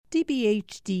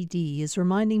CBHDD is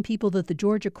reminding people that the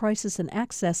Georgia Crisis and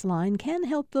Access Line can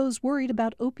help those worried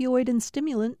about opioid and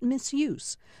stimulant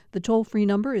misuse. The toll-free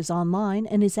number is online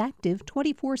and is active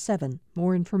 24/7.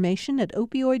 More information at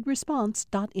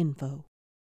opioidresponse.info.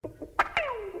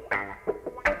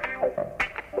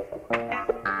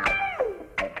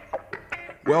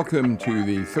 Welcome to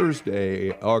the Thursday,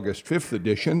 August 5th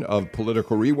edition of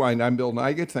Political Rewind. I'm Bill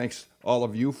Nigut. Thanks all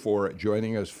of you for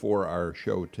joining us for our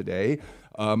show today.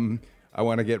 I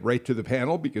want to get right to the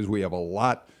panel because we have a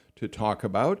lot to talk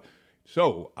about.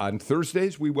 So on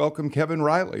Thursdays, we welcome Kevin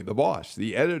Riley, the boss,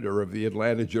 the editor of the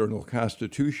Atlanta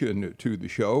Journal-Constitution, to the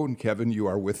show. And Kevin, you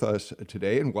are with us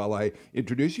today. And while I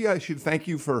introduce you, I should thank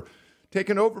you for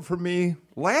taking over for me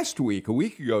last week, a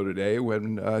week ago today,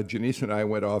 when Janice and I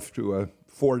went off to a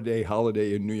 4-day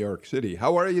holiday in New York City.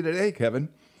 How are you today, Kevin?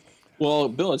 Well,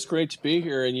 Bill, it's great to be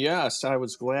here. And yes, I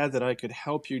was glad that I could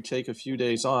help you take a few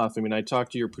days off. I mean, I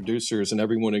talked to your producers and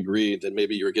everyone agreed that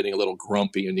maybe you were getting a little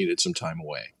grumpy and needed some time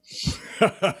away.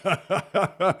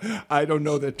 I don't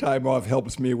know that time off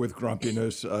helps me with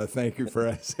grumpiness. Thank you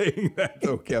for saying that,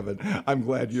 though, Kevin. I'm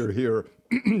glad you're here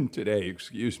today.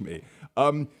 Excuse me.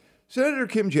 Senator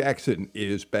Kim Jackson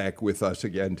is back with us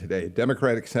again today,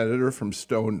 Democratic senator from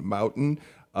Stone Mountain.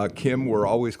 Kim, we're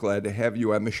always glad to have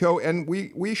you on the show. And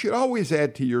we should always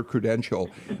add to your credential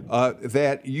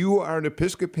that you are an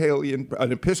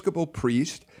Episcopal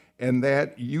priest, and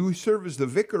that you serve as the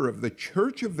vicar of the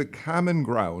Church of the Common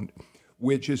Ground,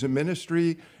 which is a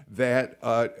ministry that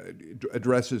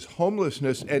addresses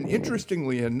homelessness. And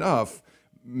interestingly enough,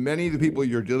 many of the people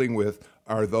you're dealing with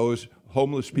are those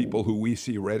homeless people who we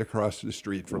see right across the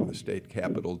street from the state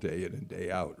capitol day in and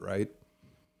day out, right?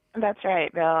 That's right,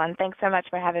 Bill, and thanks so much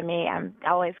for having me. I'm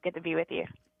always good to be with you.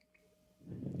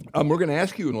 We're going to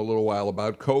ask you in a little while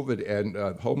about COVID and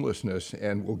homelessness,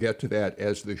 and we'll get to that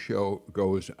as the show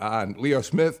goes on. Leo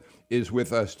Smith is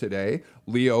with us today.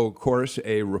 Leo, of course,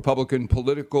 a Republican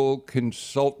political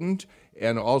consultant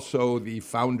and also the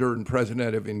founder and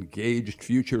president of Engaged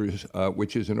Futures,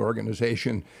 which is an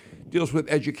organization that deals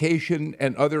with education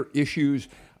and other issues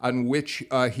on which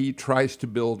he tries to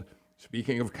build.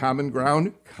 Speaking of common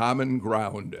ground,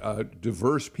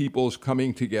 diverse peoples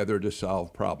coming together to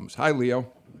solve problems. Hi,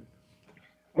 Leo.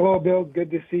 Hello, Bill.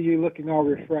 Good to see you looking all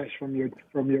refreshed from your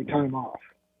time off.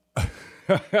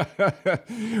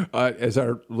 As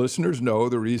our listeners know,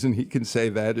 the reason he can say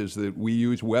that is that we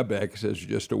use WebEx as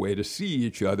just a way to see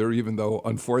each other, even though,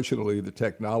 unfortunately, the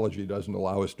technology doesn't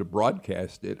allow us to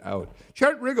broadcast it out.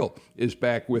 Chart Riggall is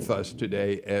back with us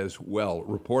today as well,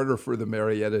 reporter for the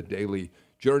Marietta Daily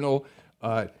Journal.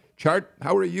 Chart,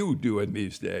 how are you doing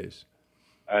these days?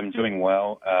 I'm doing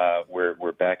well.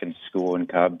 We're back in school in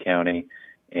Cobb County,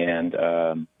 and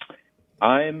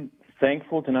I'm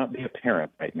thankful to not be a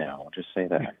parent right now. I'll just say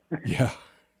that. Yeah.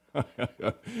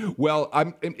 Well,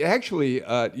 I'm actually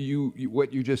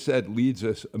what you just said leads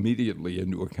us immediately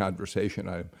into a conversation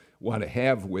I want to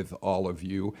have with all of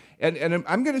you, and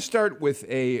I'm going to start with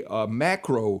a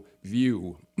macro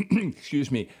view.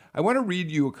 Excuse me. I want to read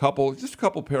you a couple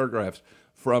paragraphs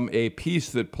from a piece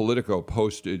that Politico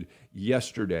posted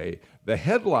yesterday, the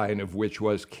headline of which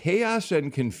was "Chaos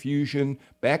and Confusion,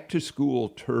 Back to School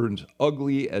Turns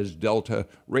Ugly as Delta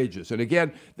Rages." And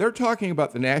again, they're talking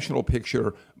about the national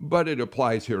picture, but it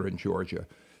applies here in Georgia.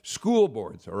 School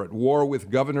boards are at war with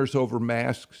governors over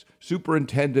masks.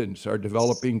 Superintendents are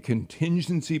developing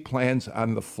contingency plans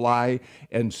on the fly,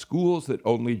 and schools that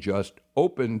only just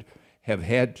opened have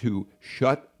had to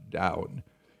shut down.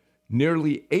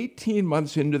 Nearly 18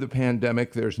 months into the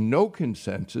pandemic, there's no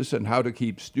consensus on how to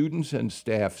keep students and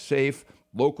staff safe.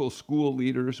 Local school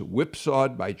leaders,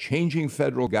 whipsawed by changing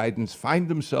federal guidance, find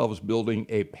themselves building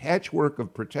a patchwork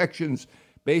of protections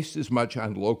based as much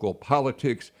on local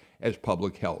politics as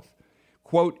public health.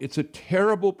 Quote, "It's a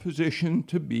terrible position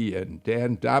to be in,"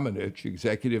 Dan Domenech,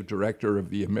 executive director of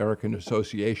the American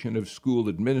Association of School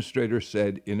Administrators,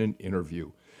 said in an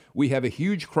interview. "We have a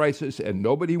huge crisis and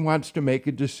nobody wants to make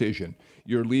a decision.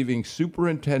 You're leaving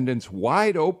superintendents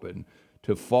wide open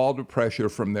to fall to pressure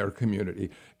from their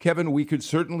community." Kevin, we could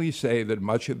certainly say that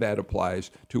much of that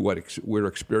applies to what we're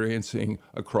experiencing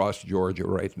across Georgia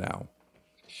right now.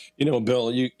 You know,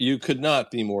 Bill, you could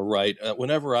not be more right.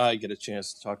 Whenever I get a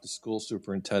chance to talk to school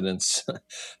superintendents,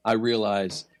 I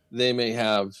realize they may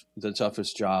have the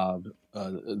toughest job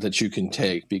that you can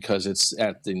take, because it's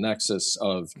at the nexus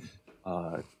of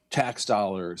tax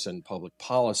dollars and public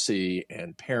policy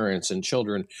and parents and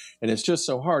children. And it's just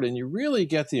so hard. And you really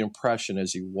get the impression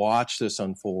as you watch this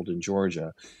unfold in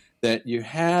Georgia that you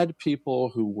had people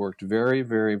who worked very,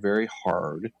 very, very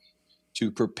hard to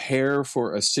prepare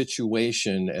for a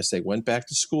situation as they went back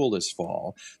to school this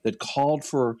fall that called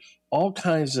for all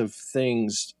kinds of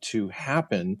things to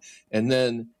happen. And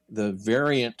then the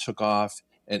variant took off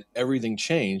and everything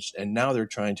changed, and now they're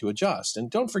trying to adjust. And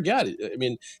don't forget, I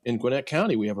mean, in Gwinnett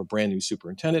County, we have a brand new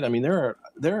superintendent. I mean, there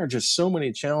are just so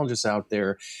many challenges out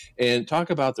there. And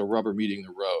talk about the rubber meeting the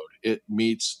road.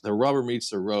 The rubber meets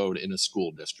the road in a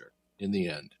school district in the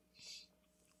end.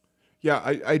 Yeah,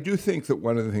 I do think that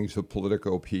one of the things the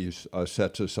Politico piece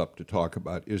sets us up to talk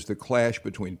about is the clash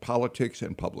between politics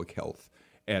and public health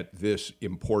at this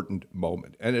important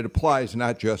moment. And it applies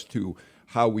not just to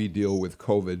how we deal with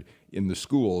COVID in the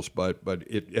schools, but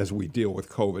as we deal with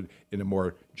COVID in a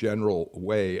more general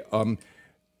way.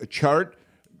 Chart,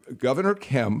 Governor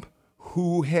Kemp,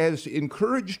 who has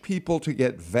encouraged people to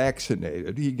get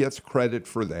vaccinated, he gets credit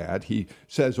for that. He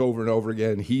says over and over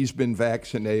again he's been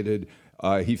vaccinated.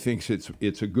 He thinks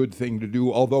it's a good thing to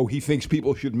do, although he thinks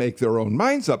people should make their own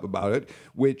minds up about it,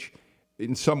 which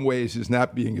in some ways is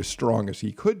not being as strong as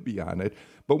he could be on it.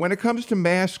 But when it comes to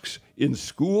masks in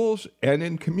schools and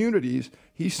in communities,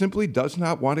 he simply does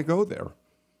not want to go there.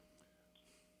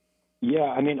 Yeah,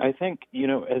 I mean, I think,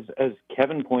 as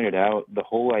Kevin pointed out, the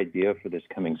whole idea for this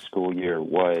coming school year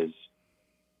was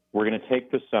we're going to take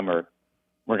the summer,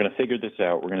 we're going to figure this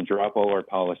out, we're going to drop all our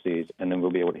policies, and then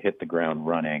we'll be able to hit the ground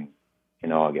running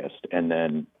in August. And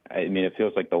then, I mean, it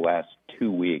feels like the last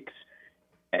 2 weeks,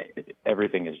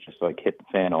 everything is just like hit the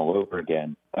fan all over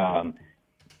again.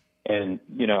 And,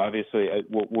 obviously,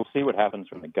 we'll see what happens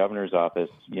from the governor's office.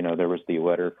 There was the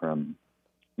letter from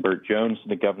Burt Jones,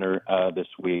 the governor, this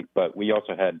week, but we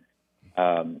also had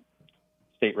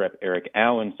State Rep Eric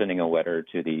Allen sending a letter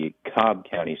to the Cobb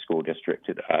County School District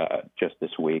just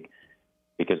this week,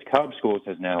 because Cobb Schools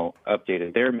has now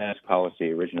updated their mask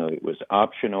policy. Originally, it was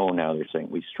optional. Now they're saying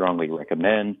we strongly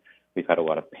recommend. We've had a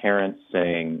lot of parents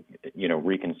saying,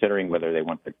 reconsidering whether they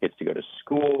want their kids to go to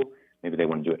school. Maybe they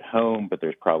want to do it at home, but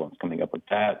there's problems coming up with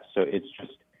that. So it's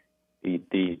just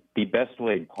the best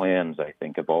laid plans, I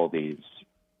think, of all these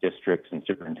districts and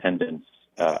superintendents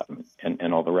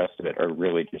and all the rest of it are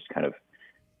really just kind of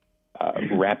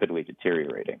rapidly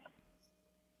deteriorating.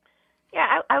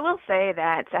 Yeah, I will say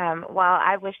that while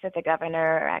I wish that the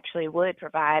governor actually would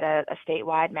provide a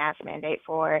statewide mask mandate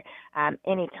for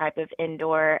any type of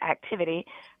indoor activity,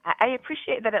 I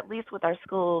appreciate that at least with our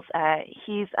schools,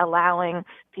 he's allowing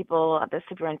people, the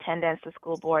superintendents, the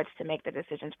school boards, to make the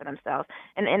decisions for themselves.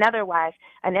 And in other words,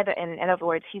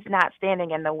 he's not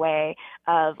standing in the way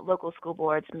of local school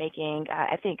boards making,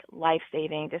 I think,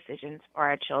 life-saving decisions for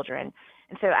our children.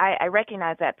 And so I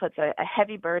recognize that puts a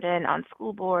heavy burden on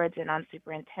school boards and on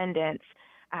superintendents.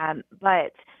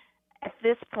 But at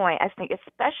this point, I think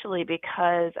especially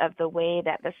because of the way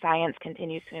that the science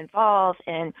continues to evolve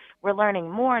and we're learning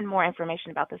more and more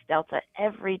information about this Delta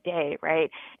every day, right?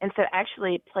 And so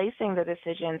actually placing the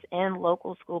decisions in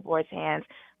local school boards' hands,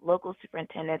 local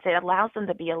superintendents, it allows them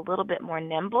to be a little bit more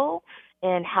nimble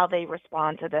in how they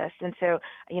respond to this. And so,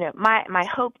 my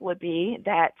hope would be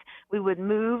that we would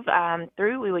move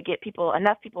we would get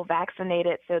enough people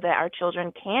vaccinated so that our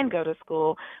children can go to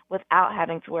school without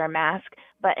having to wear a mask.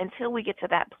 But until we get to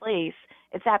that place,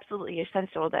 it's absolutely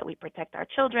essential that we protect our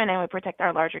children and we protect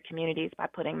our larger communities by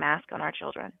putting masks on our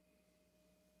children.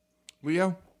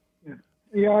 Leo?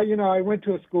 Yeah, I went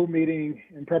to a school meeting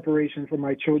in preparation for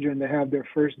my children to have their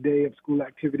first day of school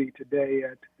activity today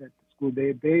at the school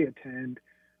day they attend.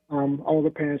 All the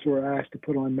parents were asked to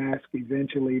put on masks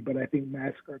eventually, but I think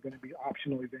masks are going to be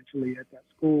optional eventually at that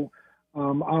school.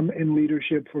 I'm in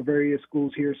leadership for various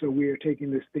schools here, so we are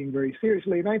taking this thing very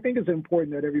seriously. And I think it's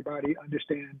important that everybody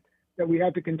understand that we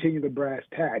have to continue the brass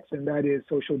tacks, and that is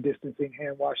social distancing,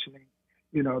 hand washing,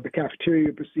 the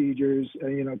cafeteria procedures,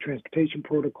 transportation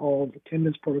protocols,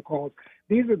 attendance protocols.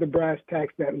 These are the brass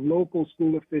tacks that local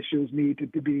school officials need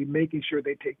to be making sure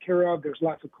they take care of. There's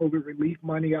lots of COVID relief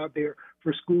money out there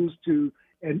for schools to,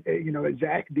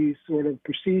 exact these sort of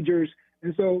procedures.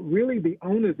 And so really the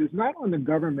onus is not on the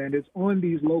government, it's on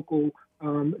these local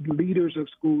leaders of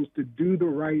schools to do the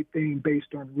right thing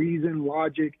based on reason,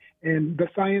 logic, and the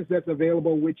science that's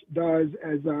available, which does,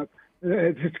 as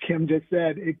Kim just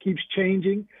said, it keeps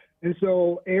changing. And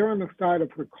so err on the side of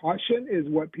precaution is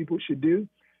what people should do.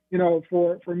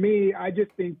 For me, I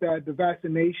just think that the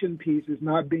vaccination piece is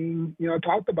not being,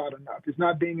 talked about enough. It's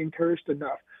not being encouraged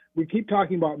enough. We keep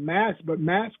talking about masks, but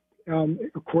masks,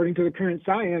 according to the current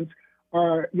science,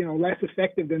 are, less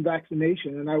effective than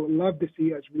vaccination. And I would love to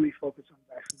see us really focus on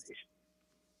vaccination.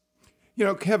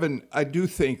 Kevin, I do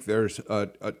think there's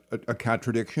a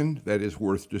contradiction that is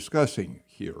worth discussing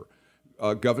here.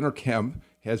 Governor Kemp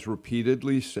has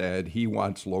repeatedly said he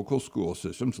wants local school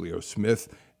systems. Leo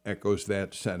Smith echoes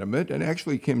that sentiment, and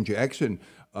actually Kim Jackson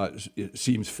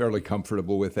seems fairly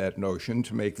comfortable with that notion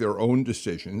to make their own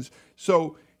decisions.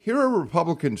 So here are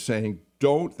Republicans saying,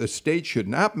 the state should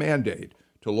not mandate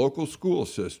to local school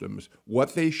systems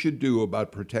what they should do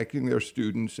about protecting their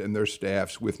students and their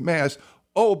staffs with masks.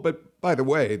 Oh, but by the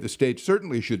way, the state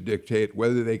certainly should dictate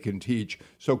whether they can teach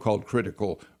so-called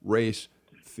critical race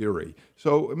theory.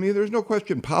 So, I mean, there's no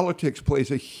question politics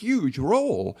plays a huge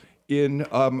role in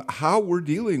how we're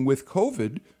dealing with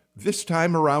COVID this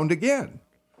time around again.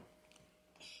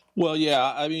 Well,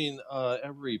 yeah, I mean,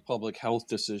 every public health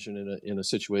decision in a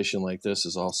situation like this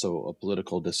is also a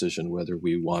political decision, whether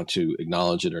we want to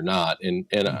acknowledge it or not. And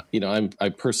I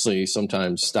personally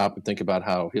sometimes stop and think about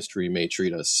how history may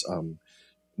treat us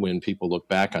when people look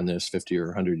back on this 50 or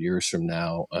 100 years from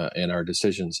now and our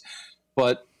decisions.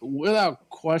 But without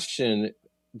question,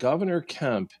 Governor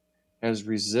Kemp has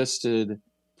resisted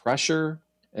pressure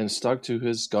and stuck to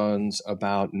his guns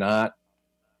about not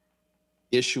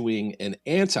issuing an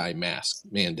anti-mask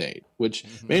mandate, which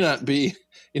may not be,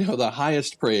 the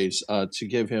highest praise to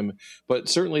give him, but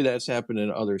certainly that's happened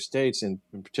in other states, in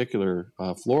particular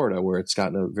Florida, where it's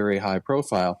gotten a very high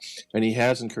profile, and he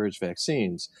has encouraged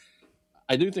vaccines.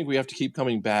 I do think we have to keep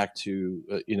coming back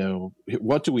to,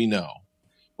 what do we know?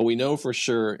 What we know for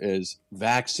sure is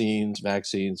vaccines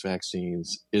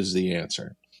is the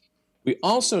answer. We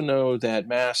also know that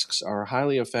masks are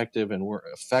highly effective and were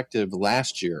effective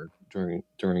last year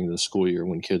during the school year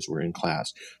when kids were in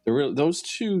class. Those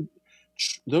two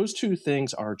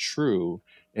things are true,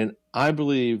 and I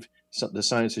believe the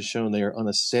science has shown they are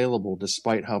unassailable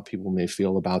despite how people may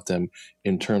feel about them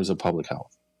in terms of public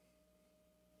health.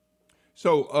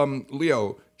 So,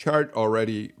 Leo, Chart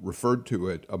already referred to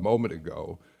it a moment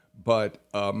ago, but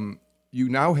you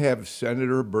now have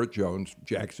Senator Burt Jones,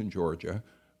 Jackson, Georgia,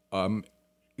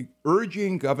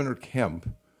 urging Governor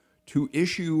Kemp to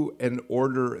issue an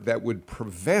order that would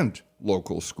prevent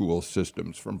local school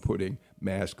systems from putting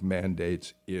mask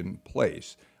mandates in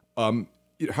place.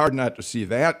 Hard not to see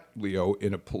that, Leo,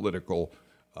 in a political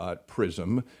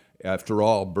prism. After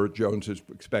all, Burt Jones is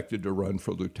expected to run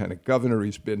for lieutenant governor.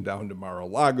 He's been down to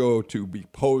Mar-a-Lago to be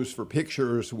posed for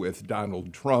pictures with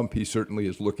Donald Trump. He certainly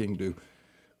is looking to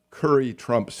curry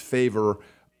Trump's favor.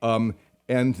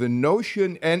 And the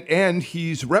notion, and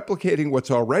he's replicating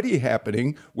what's already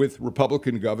happening with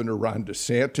Republican Governor Ron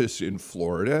DeSantis in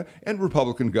Florida and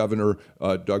Republican Governor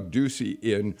Doug Ducey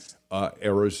in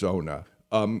Arizona.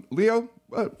 Leo,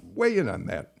 weigh in on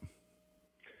that.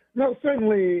 No,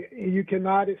 certainly you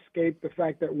cannot escape the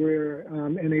fact that we're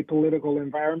in a political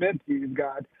environment. You've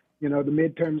got, the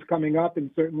midterms coming up,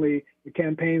 and certainly the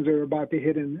campaigns are about to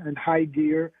hit in high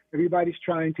gear. Everybody's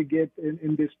trying to get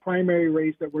in this primary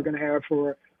race that we're going to have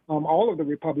for all of the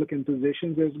Republican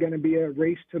positions. There's going to be a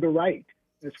race to the right,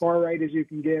 as far right as you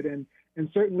can get, and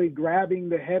certainly grabbing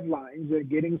the headlines,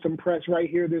 getting some press right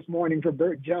here this morning for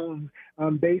Burt Jones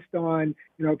based on,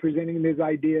 presenting this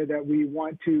idea that we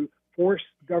want to force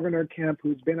Governor Kemp,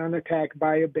 who's been on attack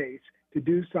by a base, to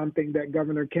do something that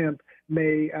Governor Kemp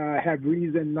may have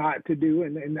reason not to do,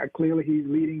 and clearly he's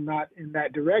leading not in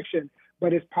that direction.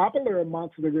 But it's popular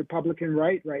amongst the Republican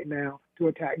right now to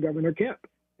attack Governor Kemp.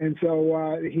 And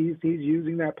so he's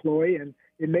using that ploy, and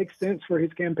it makes sense for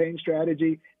his campaign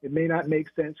strategy. It may not make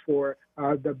sense for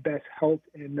the best health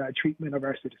and treatment of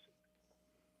our citizens.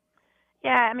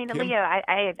 Yeah, I mean, Leo,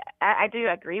 I do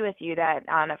agree with you that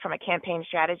from a campaign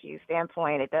strategy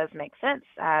standpoint, it does make sense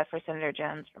for Senator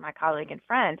Jones, for my colleague and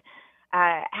friend.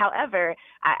 However,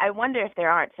 I wonder if there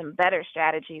aren't some better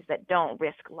strategies that don't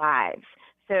risk lives.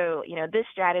 So, this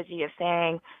strategy of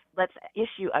saying, let's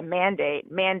issue a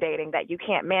mandate, mandating that you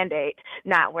can't mandate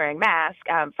not wearing masks.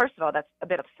 First of all, that's a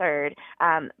bit absurd.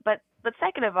 But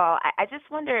second of all, I just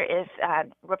wonder if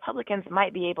Republicans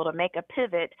might be able to make a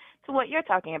pivot to what you're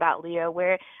talking about, Leo,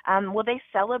 where will they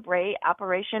celebrate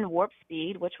Operation Warp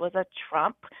Speed, which was a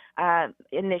Trump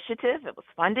initiative. It was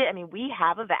funded. I mean, we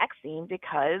have a vaccine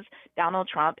because Donald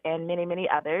Trump and many, many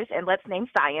others, and let's name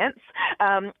science,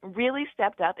 really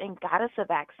stepped up and got us a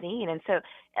vaccine. And so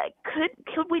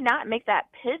could we not make that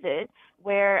pivot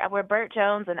where Burt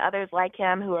Jones and others like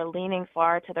him who are leaning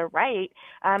far to the right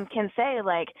can say,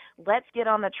 like, let's get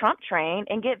on the Trump train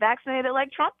and get vaccinated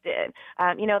like Trump did.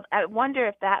 I wonder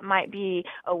if that might be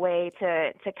a way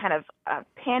to kind of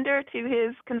pander to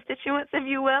his constituents, if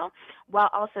you will, while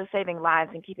also saving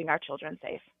lives and keeping our children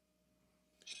safe.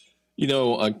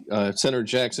 Senator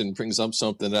Jackson brings up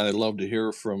something that I'd love to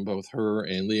hear from both her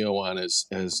and Leo on as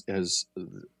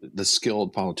the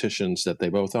skilled politicians that they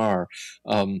both are.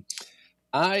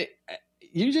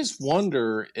 you just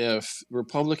wonder if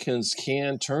Republicans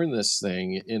can turn this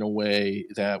thing in a way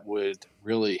that would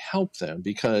really help them,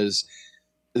 because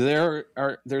there's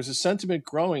a sentiment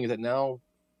growing that now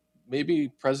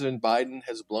maybe President Biden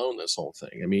has blown this whole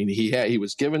thing. I mean, he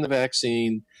was given the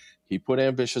vaccine, he put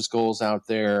ambitious goals out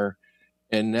there,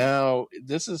 and now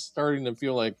this is starting to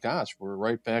feel like, gosh, we're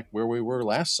right back where we were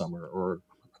last summer, or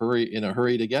in a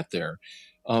hurry to get there.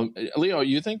 Leo,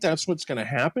 you think that's what's going to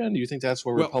happen? Do you think that's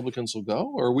where Republicans will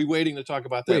go? Or are we waiting to talk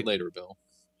about that later, Bill?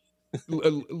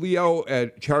 Leo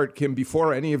and Chart, Kim,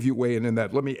 before any of you weigh in on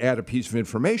that, let me add a piece of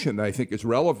information that I think is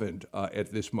relevant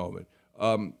at this moment.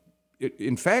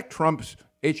 In fact, Trump's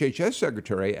HHS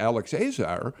Secretary, Alex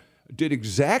Azar, did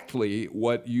exactly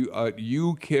what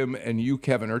you, Kim, and you,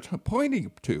 Kevin, are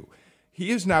pointing to. He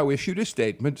has now issued a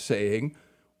statement saying,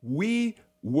 we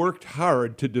worked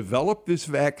hard to develop this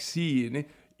vaccine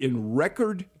in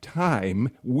record time,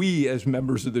 we as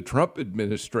members of the Trump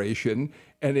administration,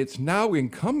 and it's now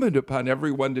incumbent upon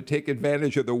everyone to take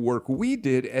advantage of the work we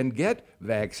did and get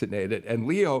vaccinated. And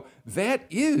Leo, that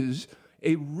is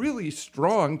a really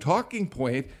strong talking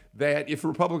point that if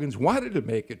Republicans wanted to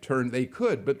make a turn, they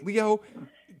could. But Leo,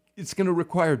 it's going to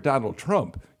require Donald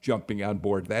Trump jumping on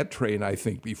board that train, I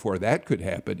think, before that could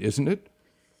happen, isn't it?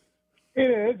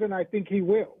 It is, and I think he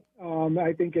will.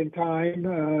 I think in time,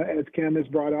 as Kim has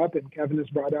brought up and Kevin has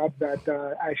brought up, that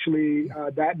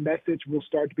that message will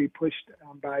start to be pushed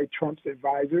by Trump's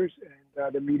advisors,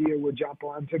 and the media will jump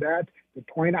onto that to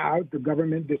point out the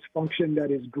government dysfunction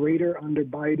that is greater under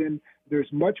Biden. There's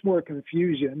much more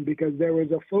confusion because there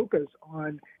was a focus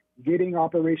on getting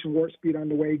Operation Warp Speed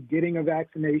underway, getting a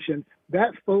vaccination.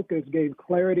 That focus gave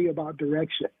clarity about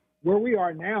direction. Where we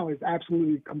are now is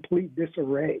absolutely complete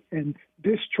disarray, and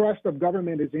distrust of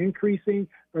government is increasing.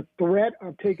 The threat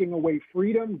of taking away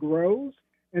freedom grows.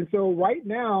 And so right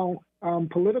now,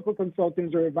 political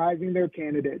consultants are advising their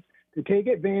candidates to take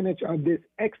advantage of this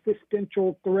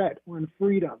existential threat on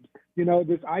freedoms. You know,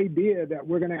 this idea that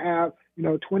we're going to have,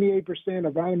 28%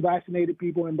 of unvaccinated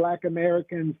people and Black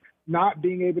Americans not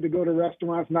being able to go to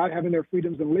restaurants, not having their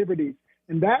freedoms and liberties.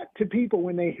 And that, to people,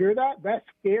 when they hear that, that's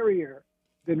scarier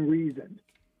than reason.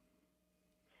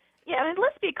 Yeah, I mean,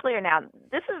 let's be clear now.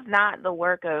 This is not the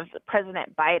work of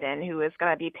President Biden, who is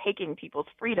going to be taking people's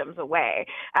freedoms away.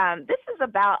 This is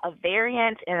about a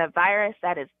variant and a virus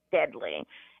that is deadly.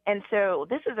 And so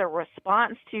this is a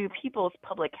response to people's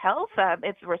public health.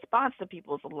 It's a response to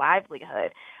people's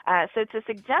livelihood. So to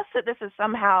suggest that this is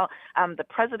somehow the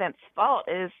president's fault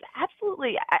is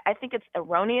absolutely, I think it's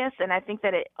erroneous, and I think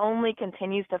that it only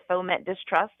continues to foment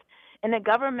distrust in a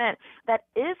government that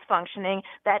is functioning,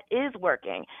 that is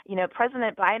working.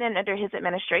 President Biden, under his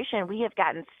administration, we have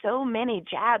gotten so many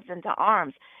jabs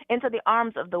into the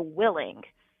arms of the willing.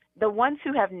 The ones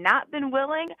who have not been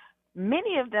willing,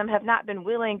 many of them have not been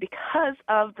willing because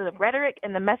of the rhetoric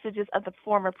and the messages of the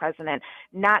former president,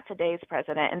 not today's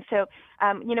president. And so,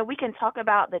 we can talk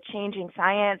about the changing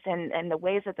science and the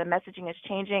ways that the messaging is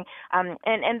changing. And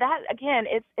that, again,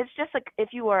 it's just like if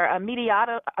you are a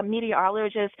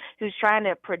meteorologist who's trying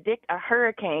to predict a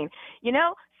hurricane,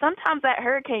 sometimes that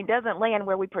hurricane doesn't land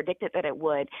where we predicted that it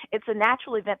would. It's a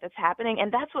natural event that's happening,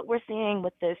 and that's what we're seeing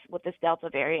with this Delta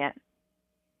variant.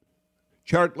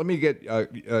 Chart, let me get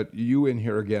you in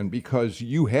here again, because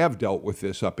you have dealt with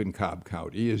this up in Cobb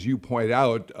County. As you point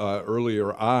out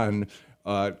earlier on,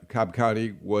 Cobb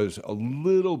County was a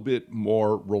little bit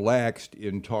more relaxed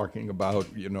in talking about,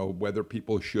 whether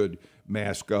people should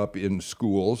mask up in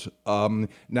schools.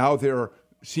 Now there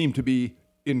seem to be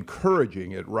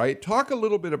encouraging it, right? Talk a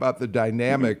little bit about the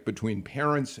dynamic between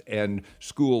parents and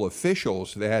school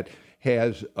officials that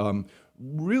has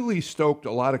really stoked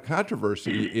a lot of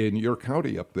controversy in your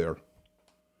county up there.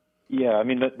 Yeah, I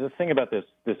mean, the thing about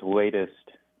this latest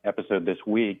episode this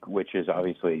week, which is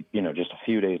obviously, just a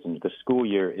few days into the school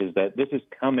year, is that this is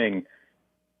coming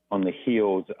on the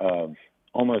heels of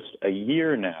almost a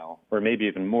year now, or maybe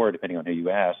even more, depending on who you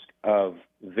ask, of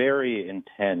very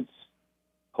intense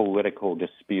political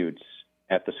disputes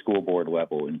at the school board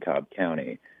level in Cobb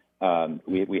County.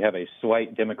 We have a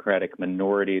slight Democratic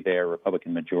minority there,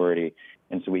 Republican majority,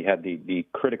 and so we had the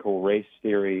critical race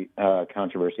theory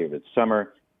controversy over the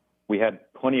summer. We had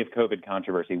plenty of COVID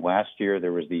controversy last year.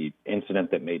 There was the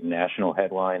incident that made national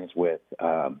headlines with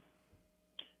the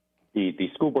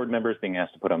school board members being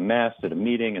asked to put on masks at a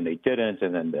meeting, and they didn't,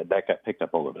 and then that got picked up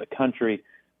all over the country.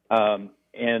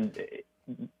 And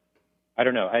I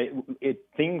don't know.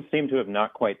 Things seem to have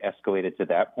not quite escalated to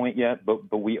that point yet,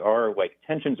 but we are,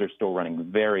 tensions are still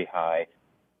running very high.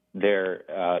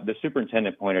 The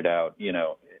superintendent pointed out,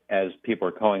 as people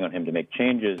are calling on him to make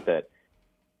changes, that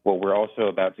Well, we're also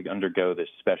about to undergo this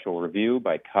special review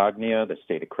by Cognia, the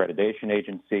state accreditation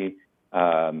agency.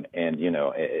 And,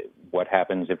 what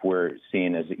happens if we're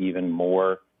seen as even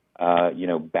more,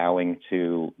 bowing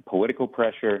to political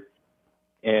pressure.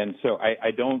 And so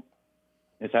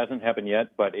this hasn't happened yet,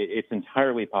 but it's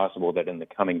entirely possible that in the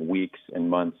coming weeks and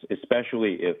months,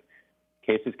 especially if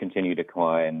cases continue to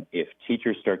climb, if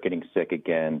teachers start getting sick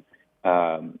again,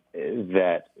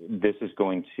 that this is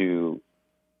going to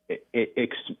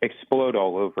explode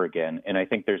all over again. And I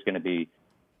think there's going to be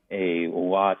a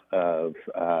lot of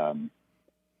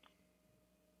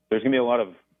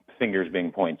fingers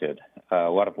being pointed, a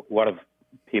lot of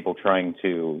people trying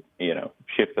to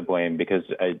shift the blame, because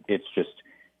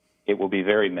it will be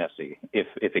very messy if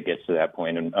it gets to that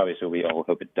point. And obviously we all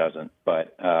hope it doesn't.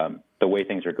 But the way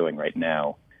things are going right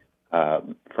now,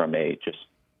 from a just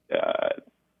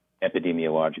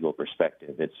epidemiological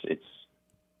perspective, it's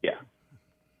yeah.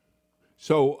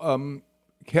 So,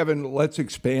 Kevin, let's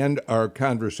expand our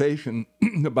conversation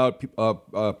about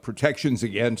protections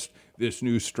against this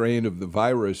new strain of the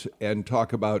virus and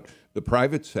talk about the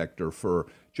private sector for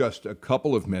just a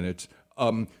couple of minutes.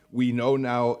 We know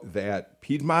now that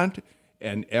Piedmont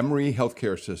and Emory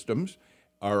healthcare systems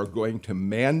are going to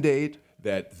mandate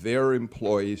that their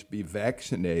employees be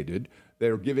vaccinated.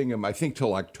 They're giving them, I think,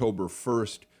 till October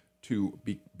 1st to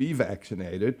be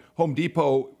vaccinated. Home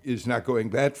Depot is not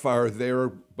going that far there,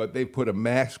 but they've put a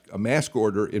mask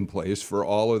order in place for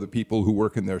all of the people who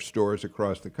work in their stores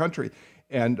across the country.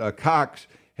 And Cox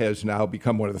has now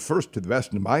become one of the first, to the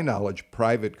best of my knowledge,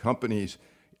 private companies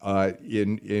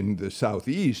in the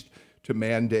Southeast to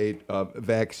mandate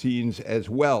vaccines as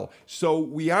well. So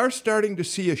we are starting to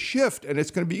see a shift, and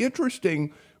it's going to be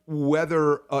interesting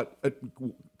whether other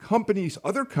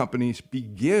companies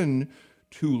begin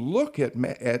to look at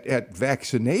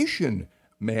vaccination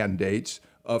mandates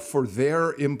for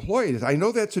their employees. I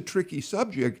know that's a tricky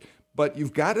subject, but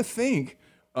you've got to think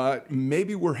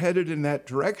maybe we're headed in that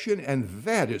direction, and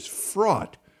that is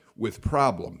fraught with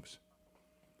problems.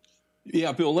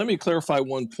 Yeah, Bill, let me clarify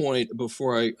one point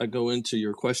before I go into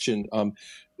your question.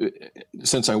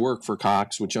 Since I work for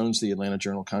Cox, which owns the Atlanta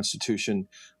Journal-Constitution,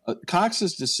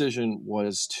 Cox's decision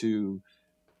was to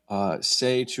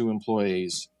say to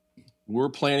employees, we're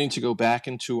planning to go back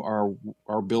into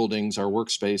our buildings, our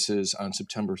workspaces on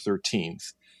September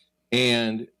 13th.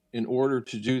 And in order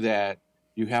to do that,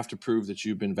 you have to prove that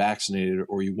you've been vaccinated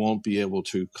or you won't be able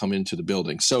to come into the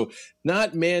building. So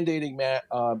not mandating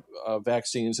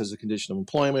vaccines as a condition of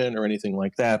employment or anything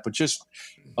like that, but just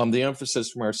the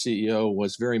emphasis from our CEO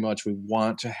was very much we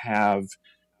want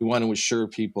to assure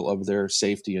people of their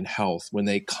safety and health when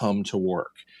they come to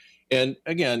work. And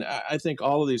again, I think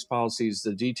all of these policies,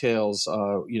 the details,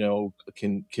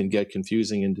 can get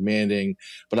confusing and demanding.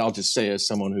 But I'll just say, as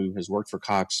someone who has worked for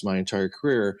Cox my entire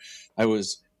career, I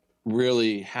was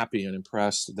really happy and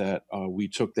impressed that we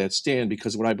took that stand,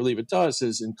 because what I believe it does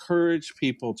is encourage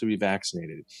people to be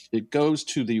vaccinated. It goes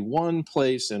to the one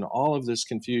place in all of this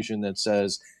confusion that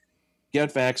says,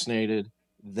 get vaccinated.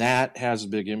 That has a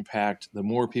big impact. The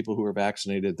more people who are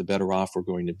vaccinated, the better off we're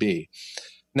going to be.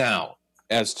 Now,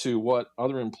 as to what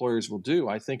other employers will do,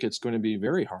 I think it's going to be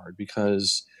very hard,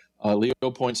 because Leo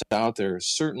points out there's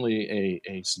certainly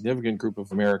a significant group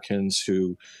of Americans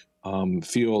who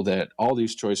feel that all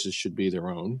these choices should be their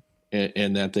own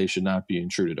and that they should not be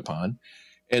intruded upon.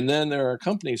 And then there are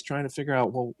companies trying to figure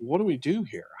out, well, what do we do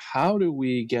here? How do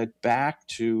we get back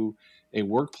to a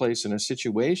workplace in a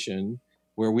situation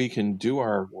where we can do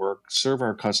our work, serve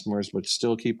our customers, but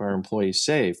still keep our employees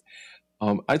safe?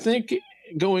 I think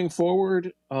going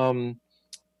forward,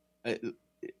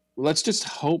 let's just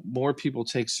hope more people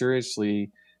take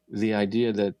seriously the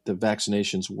idea that the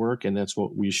vaccinations work and that's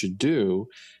what we should do.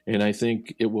 And I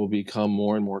think it will become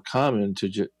more and more common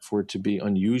for it to be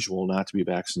unusual not to be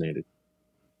vaccinated.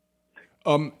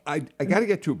 I got to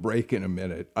get to a break in a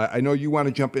minute. I know you want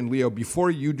to jump in, Leo. Before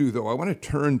you do, though, I want to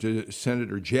turn to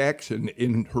Senator Jackson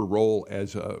in her role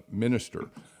as a minister,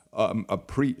 an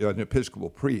Episcopal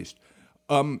priest.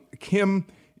 Kim,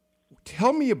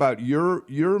 tell me about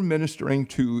your ministering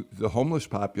to the homeless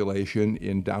population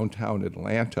in downtown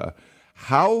Atlanta.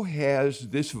 How has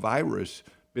this virus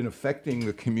been affecting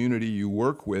the community you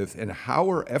work with, and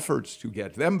how are efforts to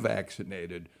get them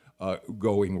vaccinated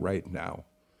going right now?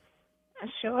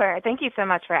 Sure. Thank you so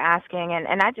much for asking.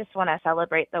 And I just want to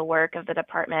celebrate the work of the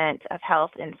Department of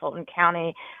Health in Fulton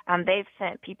County. They've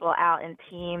sent people out in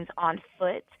teams on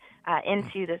foot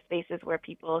into the spaces where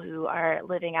people who are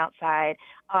living outside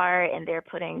are, and they're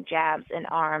putting jabs in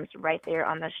arms right there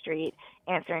on the street,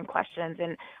 answering questions.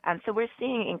 And so we're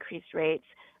seeing increased rates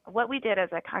what we did as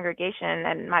a congregation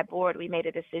and my board, we made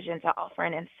a decision to offer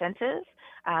an incentive.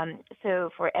 So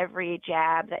for every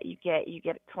jab that you get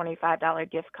a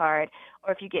 $25 gift card,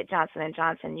 or if you get Johnson &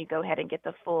 Johnson, you go ahead and get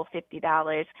the full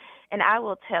 $50. And I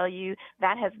will tell you,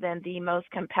 that has been the most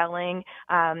compelling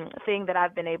thing that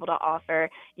I've been able to offer.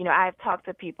 You know, I've talked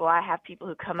to people. I have people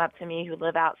who come up to me who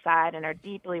live outside and are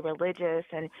deeply religious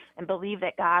and believe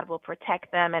that God will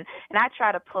protect them. And I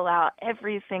try to pull out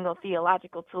every single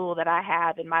theological tool that I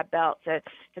have in my belt to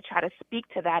try to speak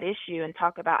to that issue and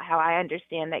talk about how I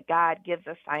understand that God gives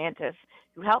us scientists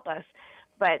who help us.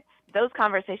 But those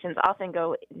conversations often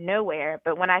go nowhere.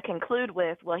 But when I conclude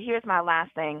with, well, here's my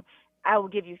last thing, I will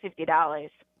give you $50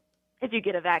 if you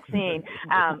get a vaccine,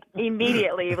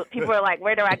 immediately people are like,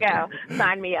 where do I go?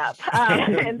 Sign me up.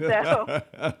 And so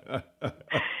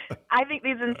I think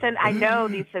I know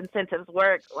these incentives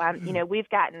work. You know, we've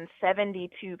gotten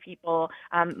 72 people,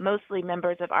 mostly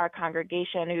members of our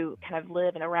congregation who kind of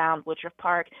live and around Woodruff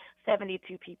Park.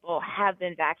 72 people have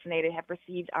been vaccinated, have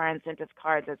received our incentive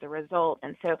cards as a result.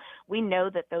 And so we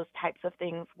know that those types of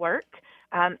things work.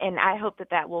 And I hope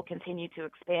that will continue to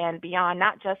expand beyond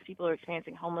not just people who are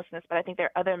experiencing homelessness, but I think there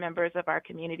are other members of our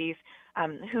communities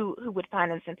who would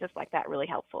find incentives like that really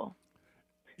helpful.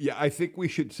 Yeah, I think we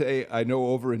should say, I know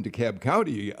over in DeKalb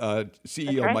County,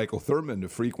 CEO Michael Thurman, a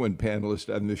frequent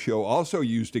panelist on the show, also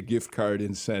used a gift card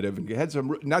incentive and had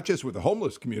some, not just with the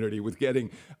homeless community, with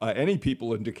getting any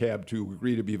people in DeKalb to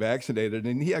agree to be vaccinated,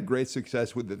 and he had great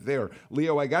success with it there.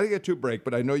 Leo, I got to get to a break,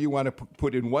 but I know you want to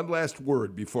put in one last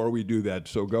word before we do that,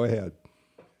 so go ahead.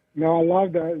 No, I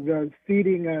love the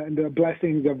seeding and the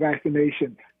blessings of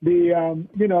vaccination.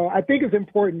 I think it's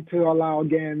important to allow,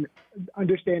 again,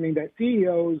 understanding that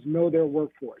CEOs know their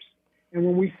workforce. And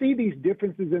when we see these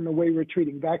differences in the way we're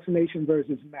treating vaccination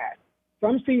versus mask,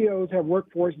 some CEOs have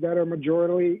workforce that are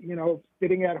majority,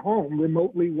 sitting at home,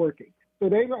 remotely working. So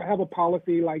they have a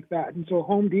policy like that. And so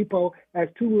Home Depot has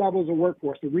two levels of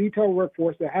workforce, the retail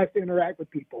workforce that has to interact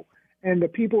with people, and the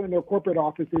people in their corporate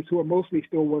offices who are mostly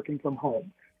still working from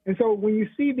home. And so when you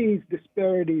see these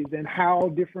disparities and how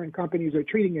different companies are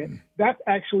treating it, that's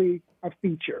actually a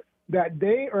feature that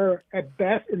they are at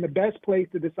best in the best place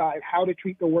to decide how to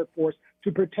treat the workforce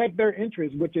to protect their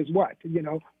interests, which is what?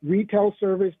 Retail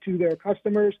service to their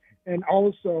customers and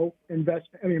also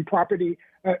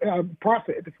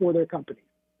profit for their companies.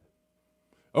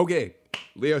 Okay,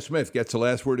 Leo Smith gets the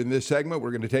last word in this segment. We're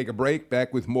going to take a break.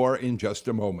 Back with more in just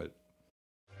a moment.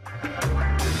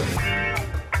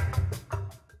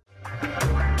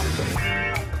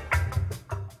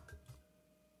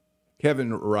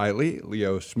 Kevin Riley,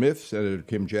 Leo Smith, Senator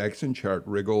Kim Jackson, Chart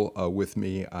Riggall with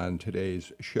me on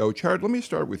today's show. Chart, let me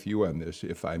start with you on this,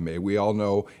 if I may. We all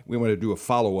know we want to do a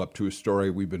follow-up to a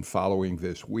story we've been following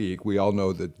this week. We all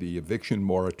know that the eviction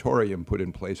moratorium put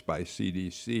in place by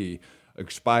CDC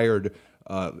expired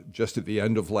just at the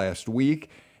end of last week.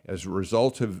 As a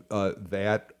result of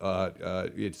that,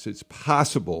 it's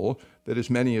possible that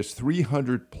as many as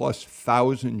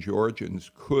 300,000+ Georgians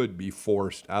could be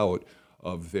forced out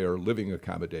of their living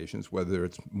accommodations, whether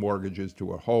it's mortgages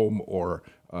to a home or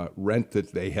rent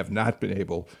that they have not been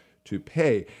able to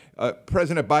pay.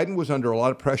 President Biden was under a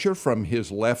lot of pressure from his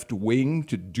left wing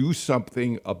to do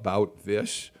something about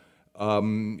this.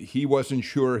 He wasn't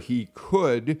sure he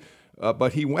could,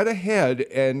 but he went ahead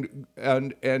and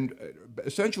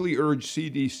essentially urged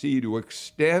CDC to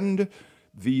extend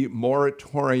the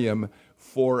moratorium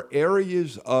for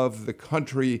areas of the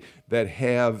country that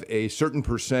have a certain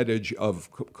percentage of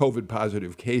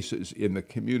COVID-positive cases in the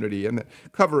community, and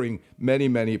covering many,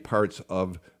 many parts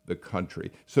of the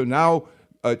country. So now,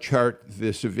 Chart,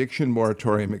 this eviction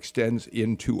moratorium extends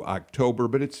into October,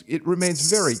 but it remains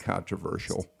very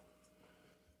controversial.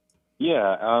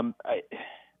 Yeah,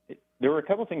 there were a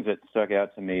couple things that stuck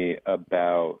out to me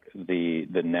about the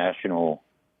national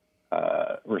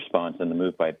response and the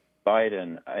move by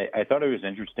Biden. I thought it was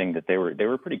interesting that they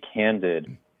were pretty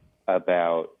candid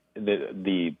about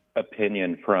the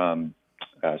opinion from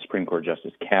Supreme Court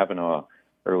Justice Kavanaugh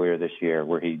earlier this year,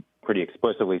 where he pretty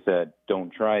explicitly said,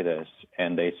 "Don't try this,"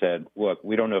 and they said, "Look,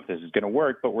 we don't know if this is going to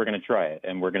work, but we're going to try it,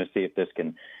 and we're going to see if this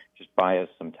can just buy us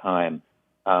some time."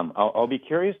 I'll be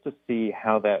curious to see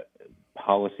how that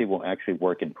policy will actually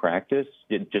work in practice,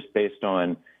 just based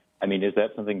on. I mean, is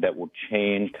that something that will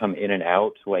change, come in and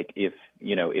out? Like, if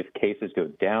cases go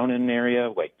down in an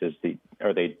area, like,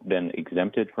 are they then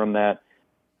exempted from that?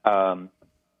 And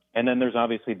then there's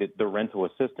obviously the rental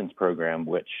assistance program,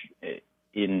 which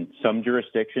in some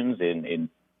jurisdictions, in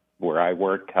where I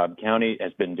work, Cobb County,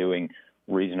 has been doing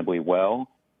reasonably well.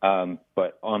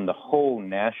 But on the whole,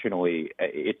 nationally,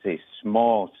 it's a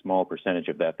small percentage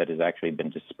of that has actually been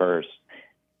dispersed.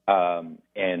 And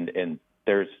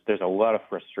there's a lot of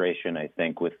frustration, I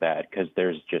think, with that, because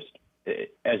there's just,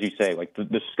 as you say, like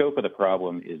the scope of the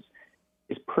problem is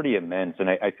pretty immense. And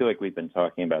I feel like we've been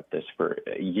talking about this for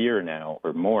a year now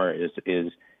or more, is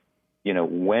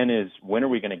when are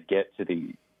we going to get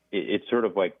to it's sort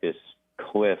of like this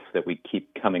cliff that we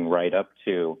keep coming right up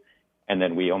to, and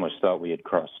then we almost thought we had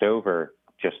crossed over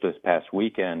just this past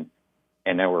weekend,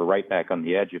 and now we're right back on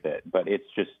the edge of it. But it's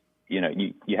just,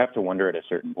 you have to wonder at a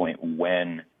certain point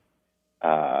when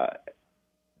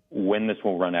this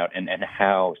will run out and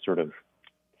how sort of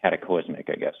cataclysmic,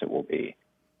 I guess, it will be.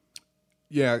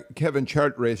 Yeah, Kevin,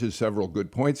 Chart raises several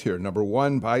good points here. Number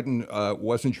one, Biden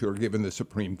wasn't sure, given the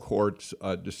Supreme Court's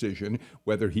decision,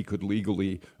 whether he could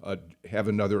legally have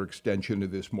another extension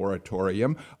of this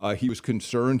moratorium. He was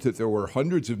concerned that there were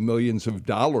hundreds of millions of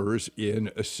dollars in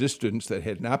assistance that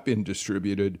had not been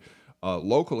distributed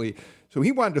locally. So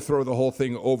he wanted to throw the whole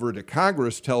thing over to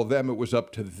Congress, tell them it was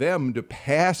up to them to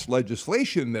pass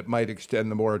legislation that might extend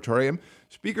the moratorium.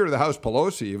 Speaker of the House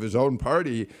Pelosi of his own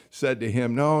party said to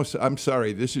him, no, I'm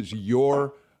sorry, this is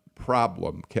your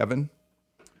problem. Kevin?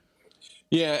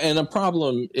 Yeah, and a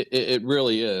problem, it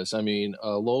really is. I mean,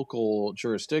 local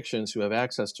jurisdictions who have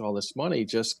access to all this money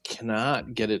just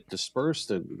cannot get it dispersed.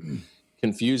 The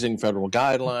confusing federal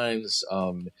guidelines,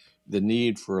 the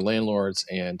need for landlords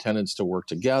and tenants to work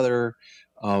together.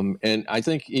 And I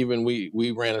think even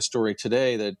we ran a story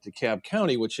today that DeKalb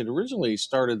County, which had originally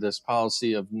started this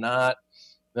policy of not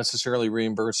necessarily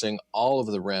reimbursing all of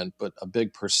the rent, but a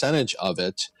big percentage of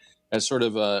it, as sort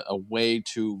of a way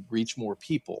to reach more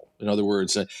people. In other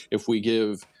words, if we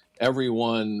give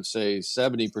everyone, say,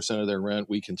 70% of their rent,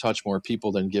 we can touch more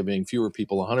people than giving fewer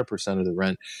people 100% of the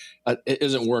rent. It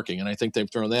isn't working, and I think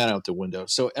they've thrown that out the window.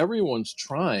 So everyone's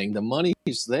trying. The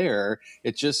money's there.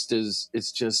 It just is.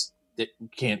 It's just it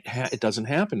can't. It doesn't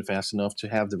happen fast enough to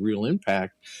have the real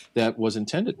impact that was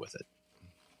intended with it.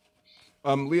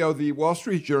 Leo, the Wall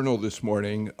Street Journal this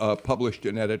morning published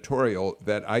an editorial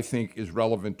that I think is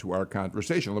relevant to our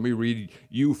conversation. Let me read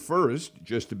you first,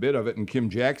 just a bit of it, and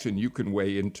Kim Jackson, you can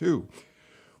weigh in too.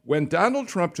 When Donald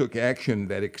Trump took action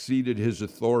that exceeded his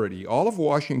authority, all of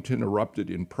Washington erupted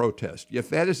in protest.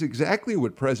 Yet that is exactly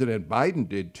what President Biden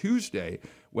did Tuesday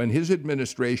when his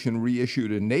administration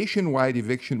reissued a nationwide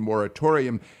eviction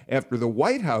moratorium after the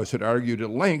White House had argued at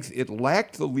length it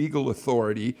lacked the legal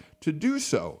authority to do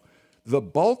so. The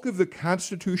bulk of the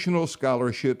constitutional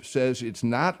scholarship says it's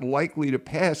not likely to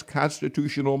pass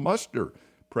constitutional muster,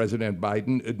 President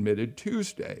Biden admitted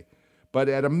Tuesday. But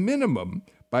at a minimum,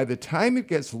 by the time it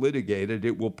gets litigated,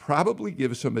 it will probably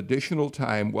give some additional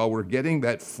time while we're getting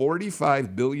that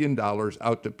 $45 billion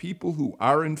out to people who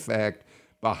are, in fact,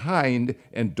 behind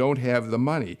and don't have the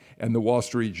money. And the Wall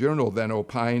Street Journal then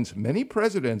opines many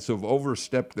presidents have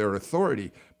overstepped their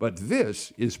authority, but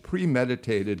this is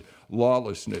premeditated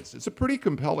lawlessness. It's a pretty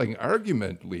compelling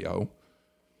argument, Leo.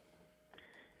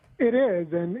 It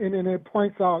is, and it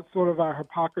points out sort of our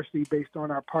hypocrisy based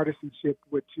on our partisanship,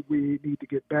 which we need to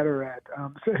get better at.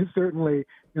 Certainly,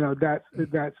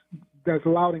 that's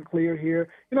loud and clear here.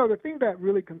 The thing that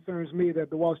really concerns me that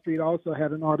the Wall Street also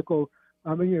had an article,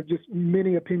 just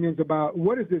many opinions about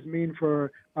what does this mean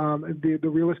for the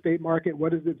real estate market?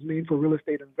 What does this mean for real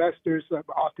estate investors?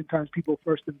 Oftentimes, people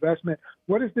first investment.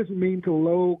 What does this mean to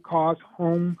low-cost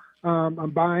home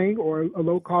buying or a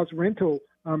low-cost rental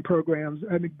programs?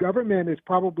 And the government is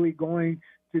probably going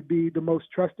to be the most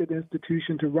trusted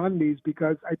institution to run these,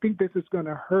 because I think this is going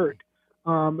to hurt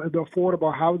the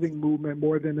affordable housing movement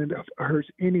more than it hurts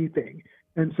anything.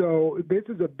 And so this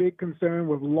is a big concern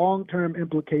with long-term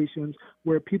implications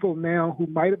where people now who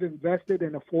might have invested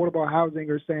in affordable housing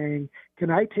are saying,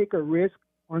 can I take a risk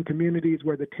on communities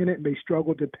where the tenant may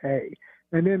struggle to pay?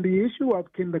 And then the issue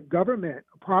of can the government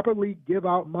properly give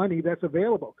out money that's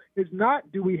available is not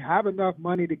do we have enough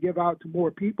money to give out to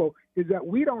more people, is that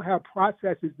we don't have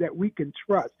processes that we can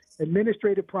trust,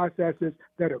 administrative processes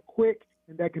that are quick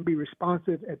and that can be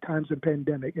responsive at times of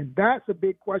pandemic. And that's a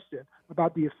big question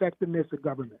about the effectiveness of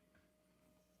government.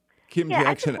 Kim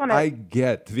Jackson, I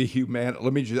get the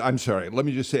let me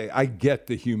just say, I get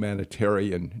the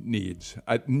humanitarian needs.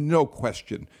 No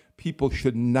question. People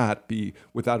should not be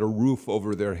without a roof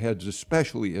over their heads,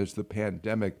 especially as the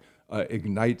pandemic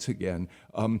ignites again.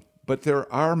 But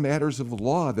there are matters of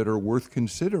law that are worth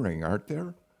considering, aren't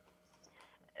there?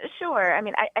 Sure. I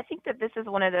mean, I think that this is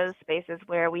one of those spaces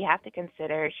where we have to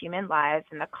consider human lives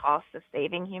and the cost of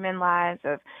saving human lives,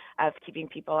 of keeping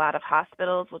people out of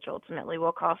hospitals, which ultimately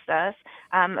will cost us,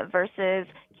 versus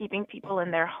keeping people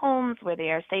in their homes where they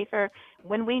are safer.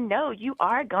 When we know you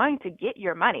are going to get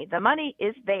your money, the money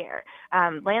is there.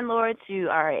 Landlords who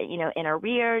are, in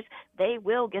arrears, they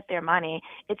will get their money.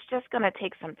 It's just going to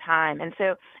take some time. And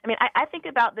so, I mean, I think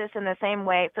about this in the same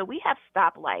way. So we have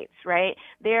stoplights, right?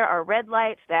 There are red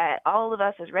lights that all of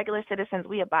us as regular citizens,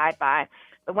 we abide by.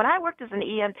 But when I worked as an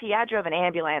EMT, I drove an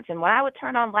ambulance, and when I would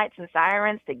turn on lights and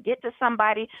sirens to get to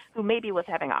somebody who maybe was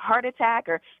having a heart attack,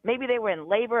 or maybe they were in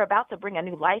labor about to bring a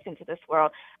new life into this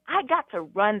world, I got to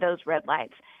run those red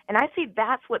lights. And I see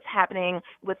that's what's happening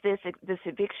with this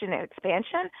eviction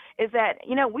expansion, is that,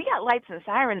 we got lights and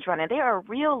sirens running. There are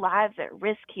real lives at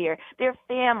risk here. There are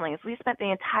families. We spent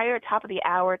the entire top of the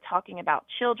hour talking about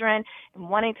children and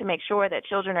wanting to make sure that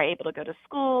children are able to go to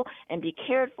school and be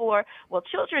cared for. Well,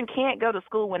 children can't go to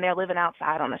school when they're living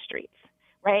outside on the streets.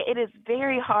 Right? It is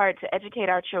very hard to educate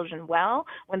our children well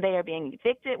when they are being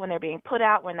evicted, when they're being put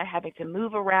out, when they're having to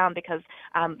move around because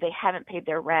they haven't paid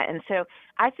their rent. And so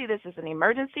I see this as an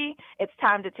emergency. It's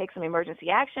time to take some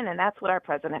emergency action, and that's what our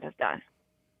president has done.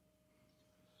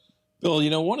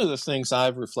 Bill, one of the things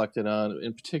I've reflected on,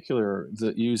 in particular,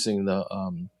 using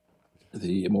the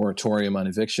moratorium on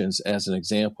evictions as an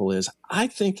example, is I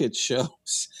think it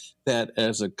shows that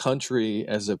as a country,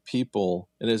 as a people,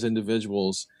 and as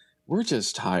individuals, we're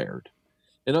just tired.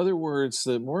 In other words,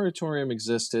 the moratorium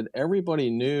existed. Everybody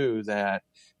knew that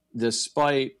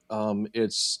despite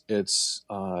its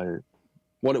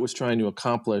what it was trying to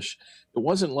accomplish, it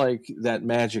wasn't like that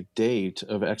magic date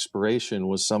of expiration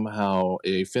was somehow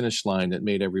a finish line that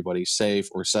made everybody safe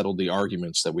or settled the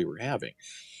arguments that we were having.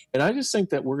 And I just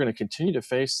think that we're going to continue to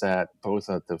face that both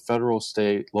at the federal,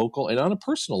 state, local, and on a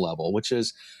personal level, which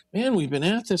is, man, we've been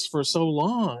at this for so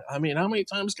long. I mean, how many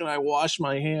times can I wash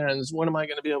my hands? When am I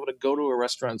going to be able to go to a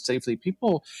restaurant safely?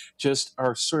 People just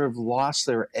are sort of lost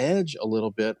their edge a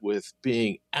little bit with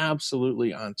being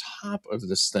absolutely on top of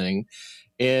this thing.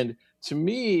 And to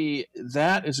me,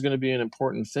 that is going to be an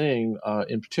important thing,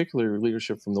 in particular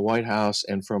leadership from the White House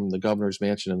and from the governor's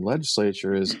mansion and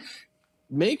legislature, is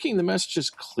making the messages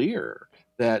clear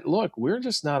that, look, we're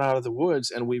just not out of the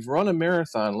woods and we've run a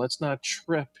marathon. Let's not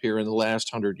trip here in the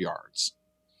last 100 yards.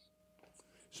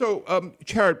 So,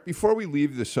 Chart, before we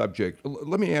leave the subject,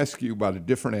 let me ask you about a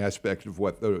different aspect of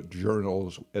what the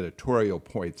Journal's editorial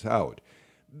points out.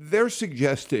 They're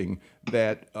suggesting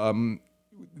that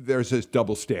there's this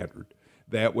double standard,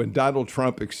 that when Donald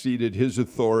Trump exceeded his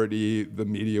authority, the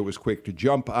media was quick to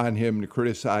jump on him, to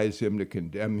criticize him, to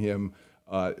condemn him.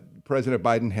 President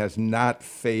Biden has not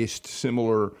faced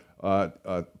similar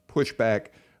pushback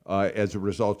as a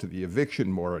result of the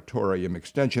eviction moratorium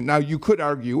extension. Now, you could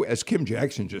argue, as Kim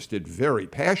Jackson just did very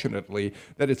passionately,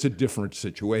 that it's a different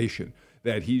situation,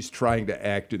 that he's trying to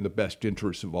act in the best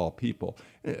interests of all people.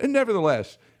 And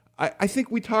nevertheless, I think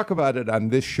we talk about it on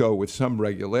this show with some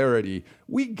regularity.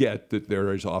 We get that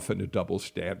there is often a double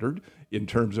standard in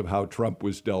terms of how Trump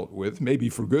was dealt with, maybe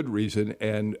for good reason,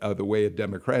 and the way a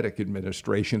Democratic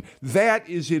administration. That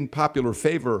is in popular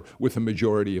favor with a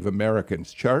majority of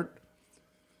Americans. Chart?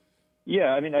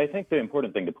 Yeah, I mean, I think the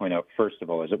important thing to point out, first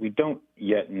of all, is that we don't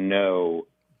yet know.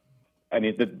 I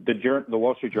mean, the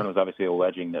Wall Street Journal is obviously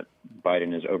alleging that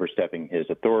Biden is overstepping his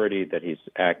authority, that he's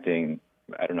acting,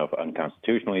 I don't know if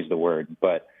unconstitutionally is the word,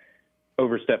 but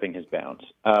overstepping his bounds.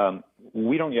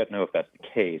 We don't yet know if that's the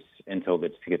case until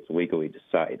this gets legally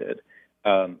decided.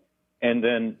 And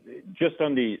then just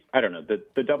on the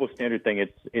double standard thing,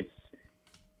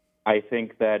 I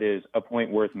think that is a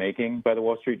point worth making by the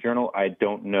Wall Street Journal. I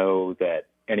don't know that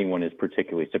anyone is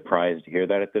particularly surprised to hear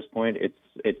that at this point.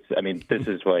 I mean, this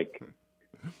is like,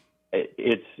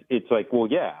 it's like, well,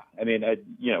 yeah. I mean,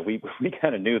 we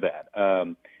kind of knew that.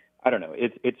 I don't know.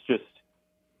 It's just,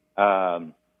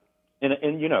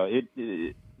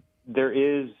 there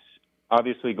is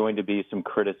obviously going to be some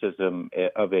criticism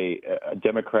of a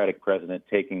Democratic president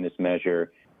taking this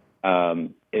measure. I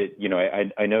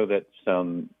know that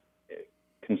some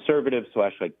conservative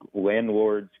 /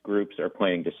 landlords groups are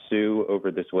planning to sue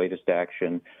over this latest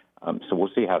action. So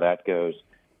we'll see how that goes.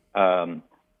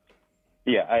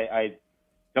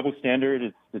 Double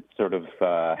standard. It's sort of,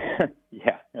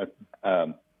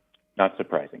 not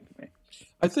surprising to me.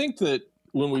 I think that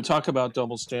when we talk about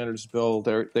double standards, Bill,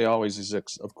 they always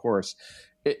exist, of course.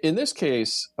 In this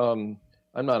case, I'm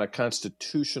not a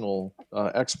constitutional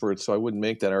expert, so I wouldn't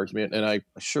make that argument, and I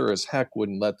sure as heck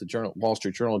wouldn't let the Wall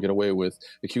Street Journal get away with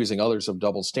accusing others of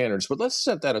double standards. But let's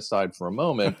set that aside for a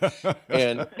moment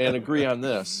and agree on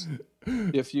this.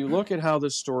 if you look at how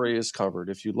this story is covered,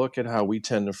 if you look at how we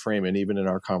tend to frame it, even in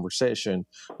our conversation,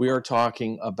 we are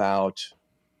talking about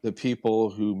the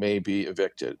people who may be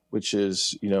evicted, which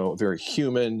is, very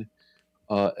human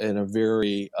and a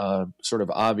very sort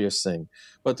of obvious thing.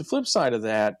 But the flip side of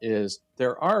that is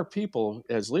there are people,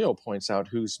 as Leo points out,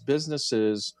 whose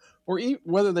businesses, or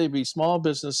whether they be small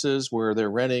businesses where they're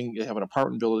renting, have an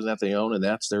apartment building that they own and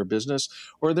that's their business,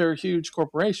 or they're huge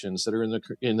corporations that are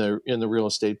in the real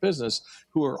estate business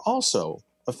who are also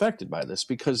affected by this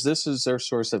because this is their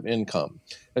source of income.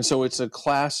 And so it's a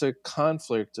classic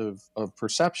conflict of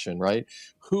perception, right?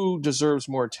 Who deserves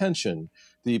more attention?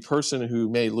 The person who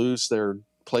may lose their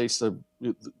place of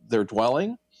their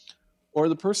dwelling, or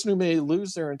the person who may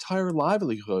lose their entire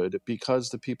livelihood because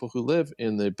the people who live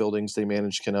in the buildings they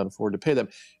manage cannot afford to pay them.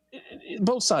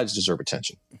 Both sides deserve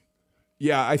attention.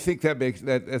 Yeah, I think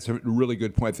that's a really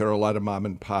good point. There are a lot of mom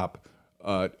and pop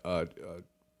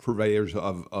purveyors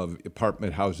of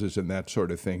apartment houses and that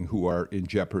sort of thing who are in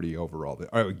jeopardy overall.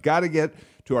 All right, we've got to get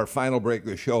to our final break of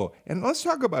the show. And let's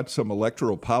talk about some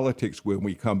electoral politics when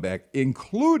we come back,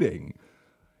 including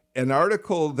an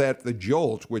article that The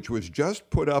Jolt, which was just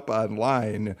put up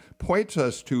online, points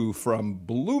us to from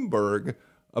Bloomberg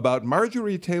about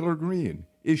Marjorie Taylor Greene.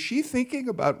 Is she thinking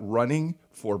about running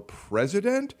for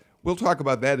president? We'll talk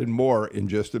about that and more in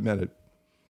just a minute.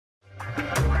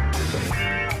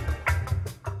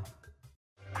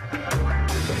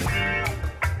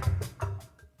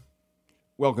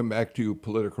 Welcome back to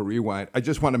Political Rewind. I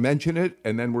just want to mention it,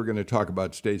 and then we're going to talk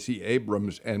about Stacey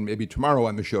Abrams, and maybe tomorrow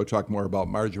on the show talk more about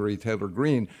Marjorie Taylor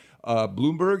Greene.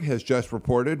 Bloomberg has just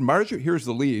reported, here's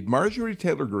the lead, Marjorie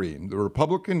Taylor Greene, the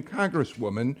Republican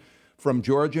congresswoman from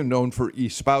Georgia known for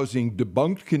espousing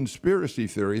debunked conspiracy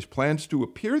theories, plans to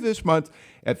appear this month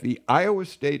at the Iowa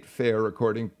State Fair,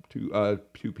 according to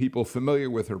people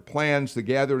familiar with her plans. The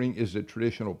gathering is a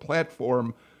traditional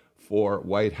platform for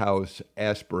White House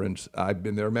aspirants. I've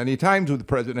been there many times with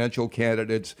presidential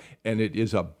candidates, and it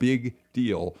is a big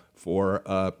deal for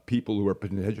people who are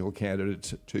potential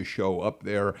candidates to show up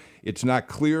there. It's not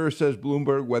clear, says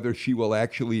Bloomberg, whether she will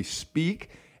actually speak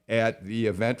at the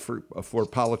event for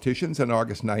politicians on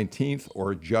August 19th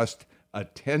or just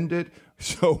attend it.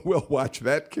 So we'll watch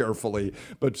that carefully.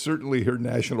 But certainly her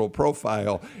national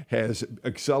profile has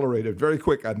accelerated. Very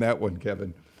quick on that one,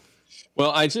 Kevin.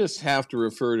 Well, I just have to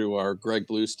refer to our Greg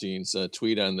Bluestein's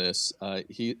tweet on this.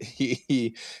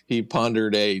 He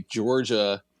pondered a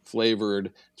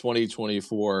Georgia-flavored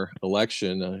 2024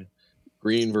 election,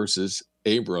 Greene versus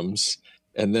Abrams,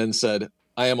 and then said,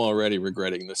 "I am already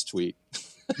regretting this tweet."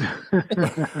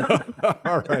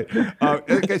 All right.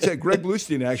 Like I said, Greg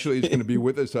Bluestein actually is going to be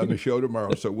with us on the show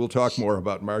tomorrow, so we'll talk more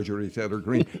about Marjorie Taylor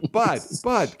Greene.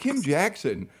 But Kim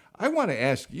Jackson, I want to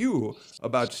ask you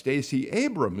about Stacey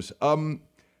Abrams.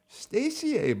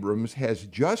 Stacey Abrams has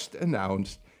just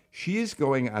announced she is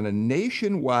going on a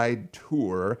nationwide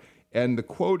tour, and the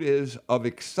quote is, of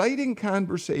exciting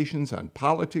conversations on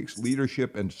politics,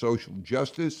 leadership, and social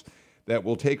justice that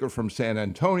will take her from San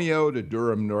Antonio to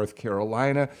Durham, North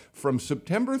Carolina. From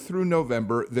September through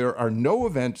November, there are no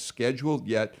events scheduled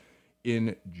yet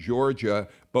in Georgia.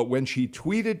 But when she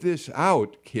tweeted this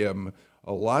out, Kim,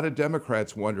 a lot of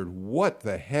Democrats wondered what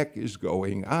the heck is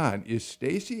going on. Is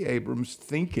Stacey Abrams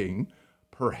thinking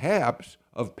perhaps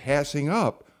of passing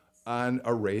up on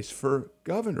a race for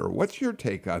governor? What's your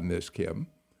take on this, Kim?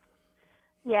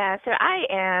 Yeah, so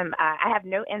I have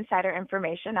no insider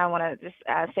information. I want to just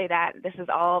say that this is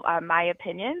all my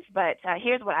opinions, but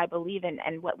here's what I believe in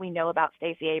and what we know about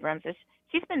Stacey Abrams is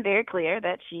she's been very clear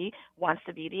that she wants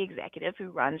to be the executive who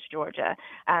runs Georgia.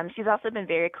 She's also been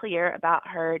very clear about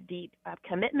her deep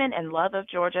commitment and love of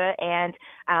Georgia, and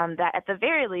that at the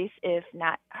very least, if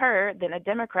not her, then a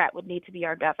Democrat would need to be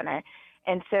our governor.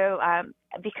 And so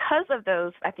because of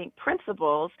those, I think,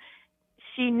 principles,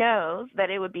 she knows that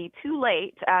it would be too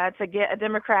late to get a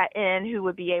Democrat in who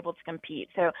would be able to compete.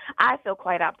 So I feel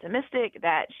quite optimistic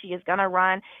that she is going to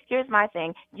run. Here's my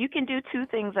thing. You can do two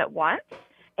things at once.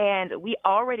 And we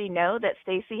already know that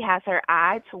Stacey has her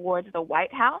eye towards the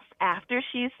White House after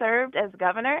she served as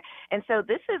governor. And so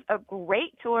this is a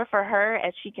great tour for her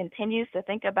as she continues to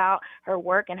think about her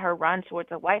work and her run towards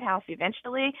the White House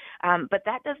eventually. But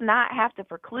that does not have to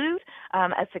preclude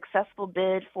a successful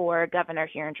bid for governor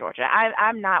here in Georgia.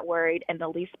 I'm not worried in the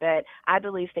least bit. I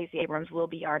believe Stacey Abrams will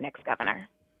be our next governor.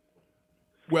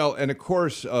 Well, and of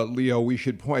course, Leo, we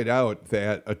should point out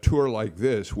that a tour like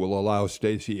this will allow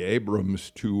Stacey Abrams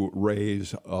to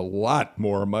raise a lot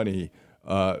more money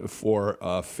for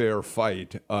a fair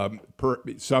fight.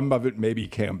 Some of it may be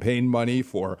campaign money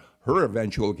for her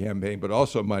eventual campaign, but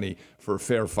also money for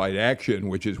Fair Fight Action,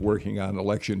 which is working on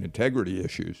election integrity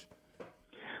issues.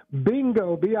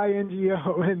 Bingo,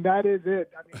 B-I-N-G-O, and that is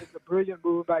it. I mean, it's a brilliant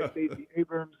move by Stacey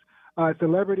Abrams.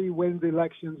 Celebrity wins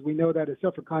elections. We know that,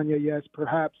 except for Kanye, yes,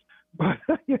 perhaps, but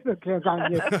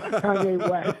Kanye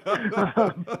West.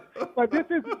 But this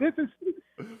is,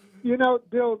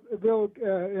 Bill,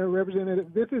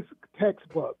 Representative, this is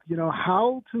textbook.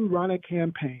 How to run a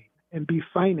campaign and be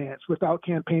financed without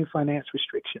campaign finance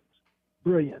restrictions.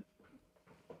 Brilliant.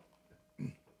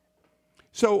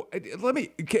 So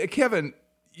Kevin,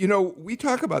 we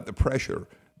talk about the pressure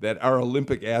that our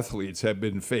Olympic athletes have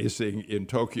been facing in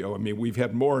Tokyo. I mean, we've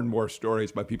had more and more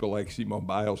stories by people like Simone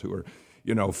Biles who are,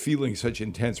 feeling such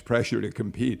intense pressure to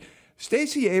compete.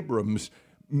 Stacey Abrams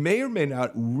may or may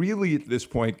not really at this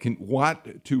point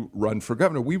want to run for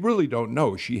governor. We really don't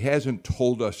know. She hasn't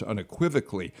told us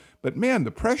unequivocally. But man,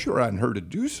 the pressure on her to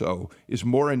do so is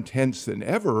more intense than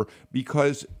ever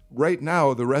because right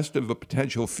now the rest of the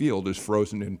potential field is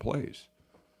frozen in place.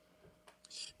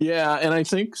 Yeah, and I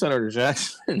think Senator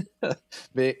Jackson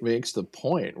makes the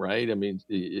point, right? I mean,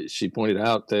 she pointed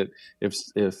out that if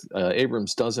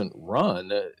Abrams doesn't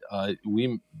run,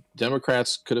 we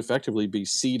Democrats could effectively be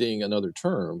ceding another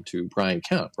term to Brian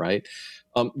Kemp, right?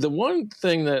 The one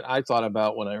thing that I thought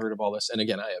about when I heard of all this, and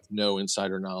again, I have no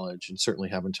insider knowledge and certainly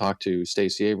haven't talked to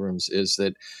Stacey Abrams, is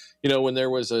that, when there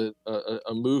was a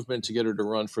movement to get her to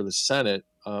run for the Senate,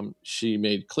 she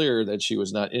made clear that she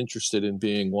was not interested in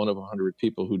being one of 100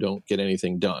 people who don't get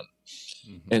anything done.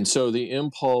 Mm-hmm. And so the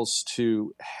impulse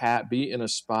to be in a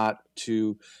spot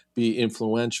to be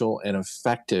influential and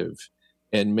effective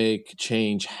and make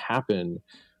change happen,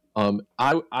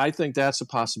 I think that's a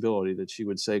possibility that she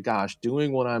would say, gosh,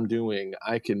 doing what I'm doing,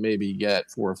 I can maybe get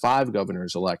 4 or 5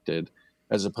 governors elected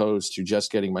as opposed to just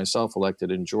getting myself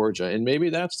elected in Georgia. And maybe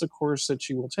that's the course that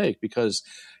she will take, because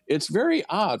it's very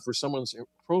odd for someone's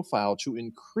profile to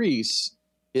increase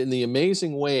in the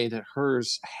amazing way that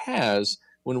hers has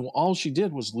when all she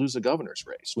did was lose a governor's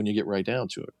race, when you get right down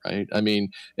to it, right? I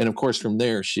mean, and of course from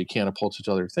there she catapulted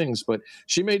to other things, but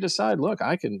she may decide, look,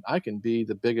 I can be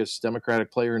the biggest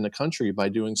Democratic player in the country by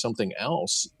doing something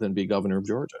else than be governor of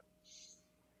Georgia.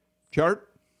 Chart?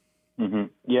 Mm-hmm.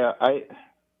 Yeah,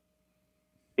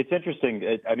 it's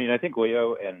interesting. I mean, I think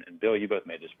Leo and Bill, you both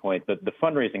made this point, but the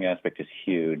fundraising aspect is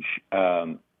huge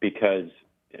because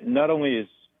not only is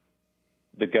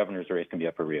the governor's race going to be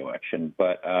up for re-election,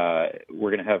 but we're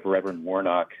going to have Reverend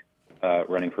Warnock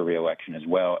running for re-election as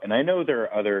well. And I know there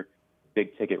are other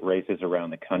big-ticket races around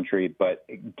the country, but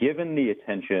given the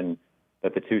attention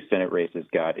that the 2 Senate races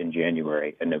got in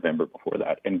January and November before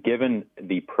that, and given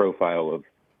the profile of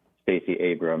Stacey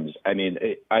Abrams, I mean,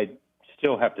 I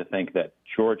still have to think that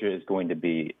Georgia is going to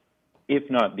be, if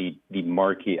not the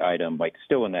marquee item, like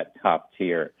still in that top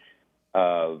tier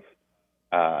of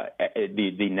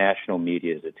the national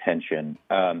media's attention.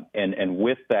 And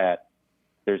with that,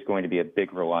 there's going to be a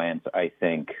big reliance, I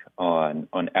think, on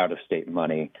out-of-state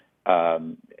money.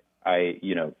 I'm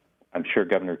sure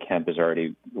Governor Kemp is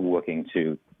already looking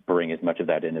to bring as much of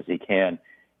that in as he can.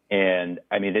 And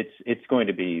I mean, it's going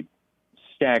to be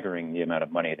staggering the amount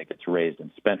of money that gets raised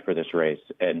and spent for this race.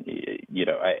 And,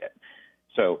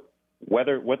 so what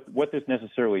this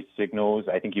necessarily signals,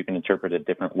 I think you can interpret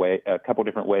a couple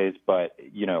different ways, but,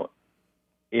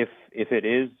 if it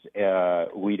is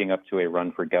leading up to a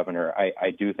run for governor,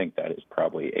 I do think that is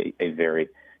probably a very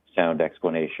sound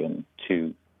explanation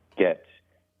to get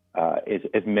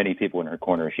as many people in her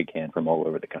corner as she can from all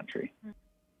over the country.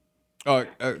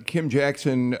 Kim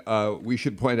Jackson, we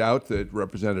should point out that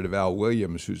Representative Al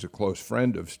Williams, who's a close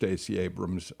friend of Stacey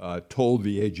Abrams, told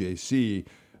the AJC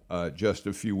just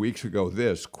a few weeks ago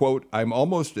this, quote, "I'm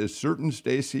almost as certain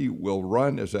Stacey will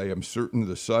run as I am certain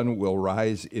the sun will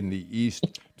rise in the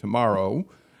east tomorrow."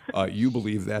 You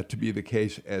believe that to be the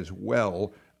case as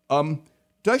well.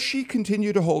 Does she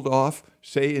continue to hold off,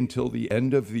 say, until the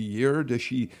end of the year? Does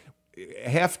she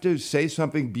have to say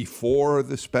something before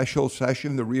the special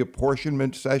session, the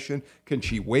reapportionment session? Can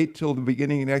she wait till the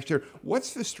beginning of next year?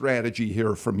 What's the strategy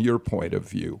here from your point of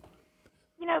view?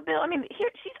 Bill, I mean, she's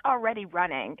already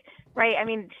running, right? I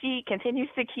mean, she continues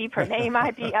to keep her name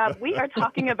ID up. We are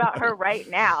talking about her right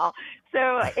now.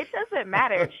 So it doesn't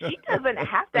matter. She doesn't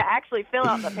have to actually fill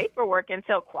out the paperwork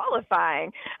until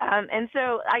qualifying. And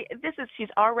so she's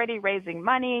already raising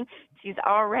money. She's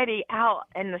already out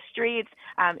in the streets.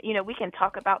 We can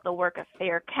talk about the work of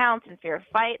Fair Count and Fair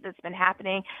Fight that's been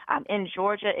happening in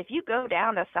Georgia. If you go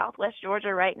down to Southwest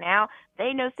Georgia right now,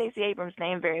 they know Stacey Abrams'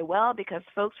 name very well because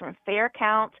folks from Fair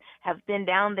Count have been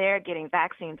down there getting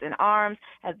vaccines in arms,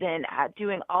 have been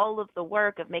doing all of the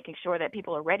work of making sure that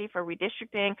people are ready for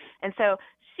redistricting. And so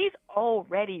she's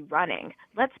already running.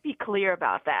 Let's be clear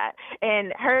about that.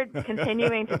 And her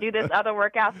continuing to do this other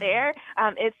work out there,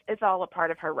 it's all a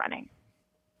part of her running.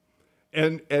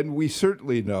 And we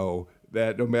certainly know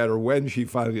that no matter when she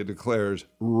finally declares,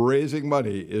 raising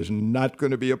money is not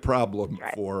going to be a problem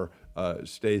for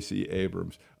Stacey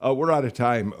Abrams. We're out of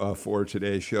time for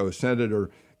today's show.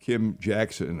 Senator Kim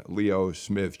Jackson, Leo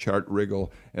Smith, Chart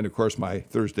Riggall, and of course my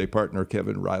Thursday partner,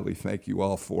 Kevin Riley. Thank you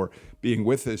all for being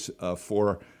with us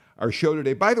for our show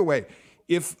today. By the way,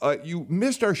 if you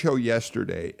missed our show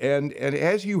yesterday, and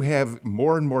as you have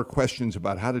more and more questions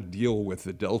about how to deal with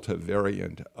the Delta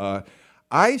variant,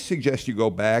 I suggest you go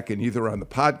back and either on the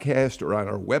podcast or on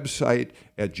our website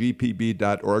at gpb.org/PR,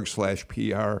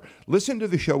 listen to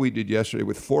the show we did yesterday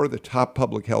with 4 of the top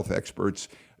public health experts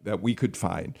that we could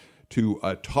find to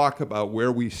talk about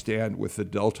where we stand with the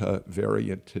Delta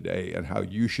variant today and how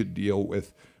you should deal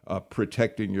with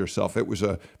protecting yourself. It was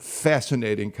a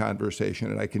fascinating conversation,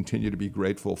 and I continue to be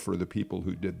grateful for the people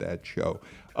who did that show.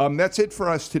 That's it for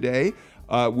us today.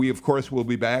 We, of course, will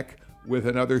be back with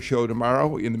another show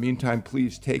tomorrow. In the meantime,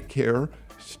 please take care,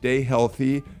 stay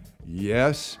healthy.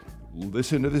 Yes,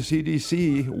 listen to the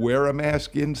CDC, wear a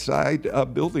mask inside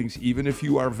buildings, even if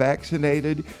you are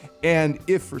vaccinated. And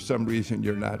if for some reason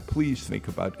you're not, please think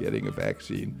about getting a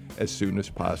vaccine as soon as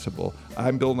possible.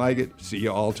 I'm Bill Nigut. See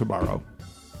you all tomorrow.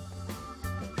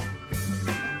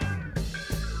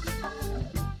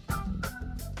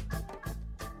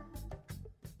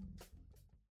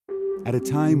 At a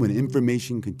time when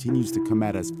information continues to come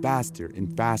at us faster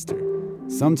and faster,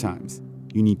 sometimes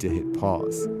you need to hit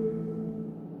pause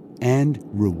and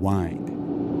rewind.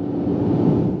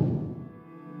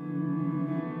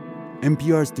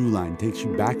 NPR's Throughline takes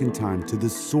you back in time to the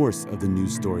source of the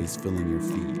news stories filling your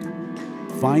feed.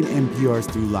 Find NPR's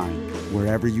Throughline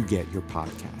wherever you get your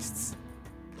podcasts.